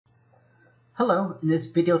Hello, in this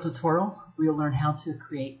video tutorial, we'll learn how to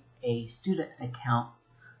create a student account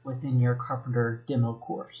within your Carpenter demo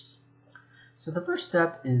course. So the first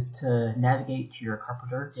step is to navigate to your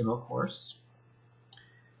Carpenter demo course.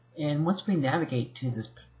 And once we navigate to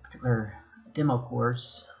this particular demo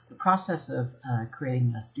course, the process of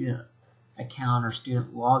creating a student account or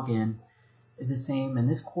student login is the same in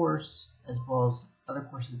this course as well as other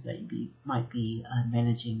courses that you might be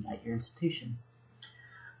managing at your institution.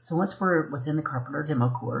 So once we're within the Carpenter demo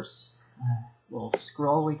course, we'll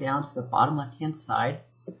scroll all the way down to the bottom left-hand side,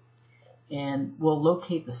 and we'll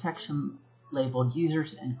locate the section labeled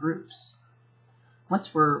Users and Groups.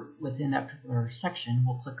 Once we're within that particular section,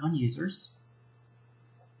 we'll click on Users,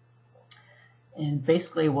 and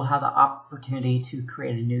basically we'll have the opportunity to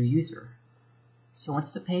create a new user. So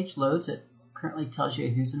once the page loads, it currently tells you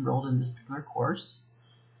who's enrolled in this particular course,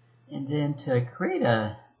 and then to create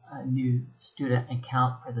a new student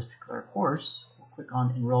account for this particular course, we'll click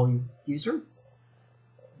on Enroll User, and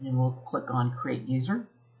then we'll click on Create User,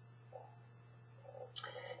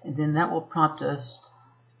 and then that will prompt us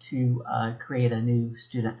to create a new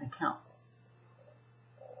student account.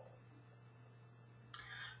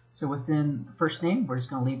 So within the first name, we're just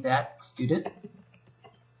going to leave that student.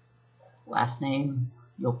 Last name,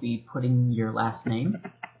 you'll be putting your last name.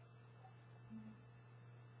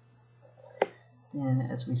 Then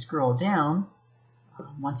as we scroll down,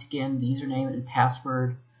 once again, the username and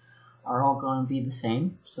password are all going to be the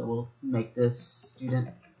same. So we'll make this student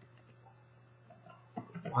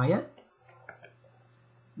Wyatt.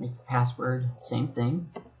 Make the password same thing,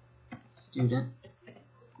 student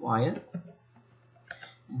Wyatt.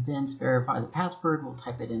 And then to verify the password, we'll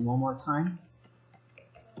type it in one more time,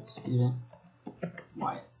 student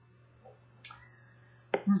Wyatt.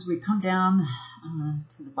 As we come down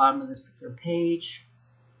to the bottom of this particular page,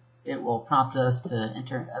 it will prompt us to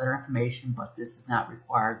enter other information, but this is not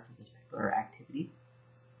required for this particular activity.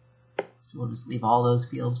 So we'll just leave all those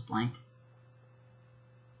fields blank.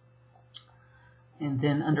 And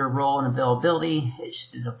then under role and availability, it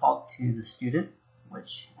should default to the student,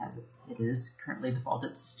 which as it is currently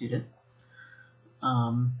defaulted to student.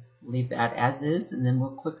 Leave that as is, and then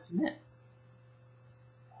we'll click submit.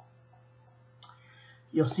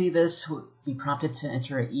 You'll see this will be prompted to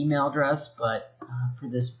enter an email address, but for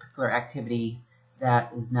this particular activity,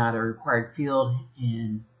 that is not a required field,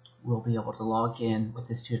 and we'll be able to log in with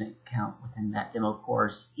the student account within that demo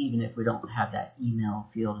course, even if we don't have that email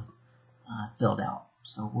field filled out.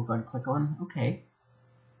 So we're going to click on OK.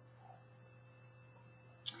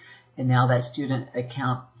 And now that student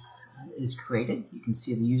account is created. You can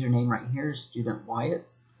see the username right here, Student Wyatt.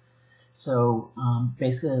 So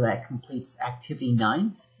basically that completes activity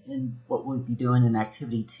 9, and what we'll be doing in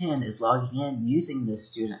activity 10 is logging in using this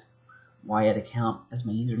student Wyatt account as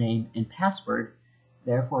my username and password,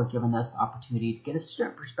 therefore giving us the opportunity to get a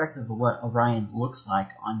student perspective of what Orion looks like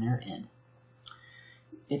on their end.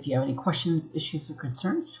 If you have any questions, issues, or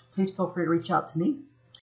concerns, please feel free to reach out to me.